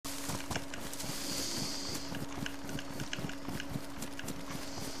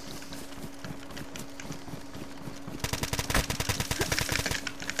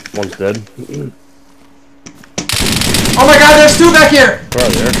One's dead. Oh my god, there's two back here! Where are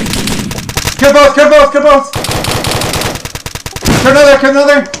they? Kill both, kill both, kill both! Kill another, kill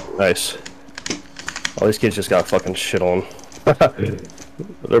another! Nice. All these kids just got fucking shit on.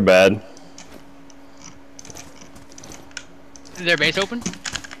 They're bad. Is their base open?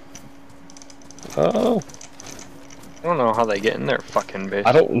 Oh. I don't know how they get in their fucking base.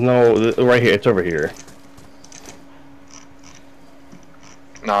 I don't know. Right here. It's over here.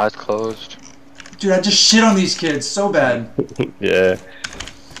 Nah, it's closed. Dude, I just shit on these kids so bad. Yeah.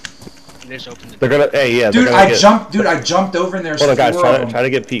 They just opened the They're gonna. Hey, yeah. Dude, I jumped over and there's Hold on, guys. four of them. Try to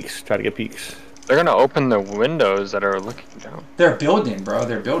get peeks. Try to get peeks. They're gonna open the windows that are looking down. They're building, bro.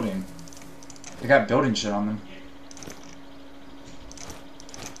 They're building. They got building shit on them.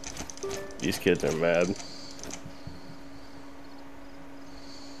 These kids are mad.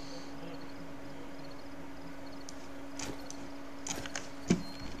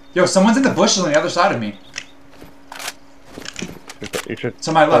 Yo, someone's in the bushes on the other side of me. You should.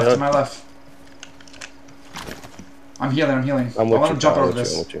 To my left, to my left. I'm healing, I'm healing. I'm Don't with let you, him jump pal, over I'm with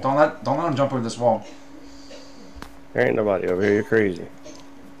this. you, I'm with you. Don't let him jump over this wall. There ain't nobody over here. You're crazy.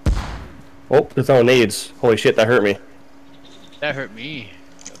 Oh, there's no nades. Holy shit, that hurt me. That hurt me.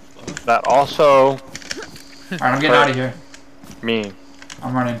 That also Alright, I'm getting out of here. me.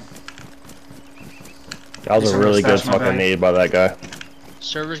 I'm running. That was a really good fucking nade by that guy.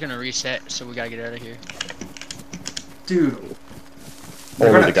 Server's gonna reset, so we gotta get out of here. Dude. They're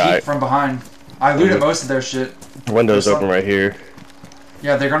Over gonna the guy. peek from behind. I looted most of their shit. The window's open right here.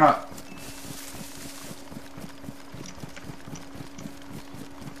 Yeah, they're gonna...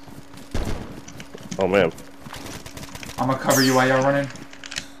 Oh man. I'm gonna cover you while y'all running.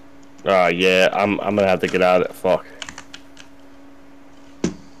 Yeah, I'm gonna have to get out of it. Fuck.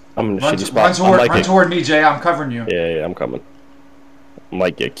 I'm in a shitty spot. Run toward me, Jay. I'm covering you. Yeah, I'm coming. I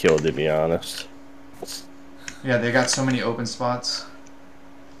might get killed, to be honest. Yeah, they got so many open spots.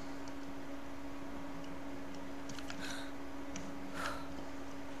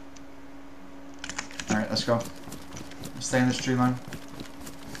 Alright, let's go. Stay in this tree line.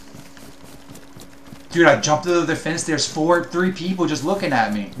 Dude, I jumped over the fence. There's three people just looking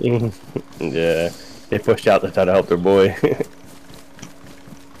at me. Yeah, they pushed out to try to help their boy. I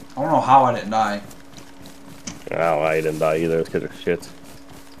don't know how I didn't die. Oh, I didn't die either. It's because of shit.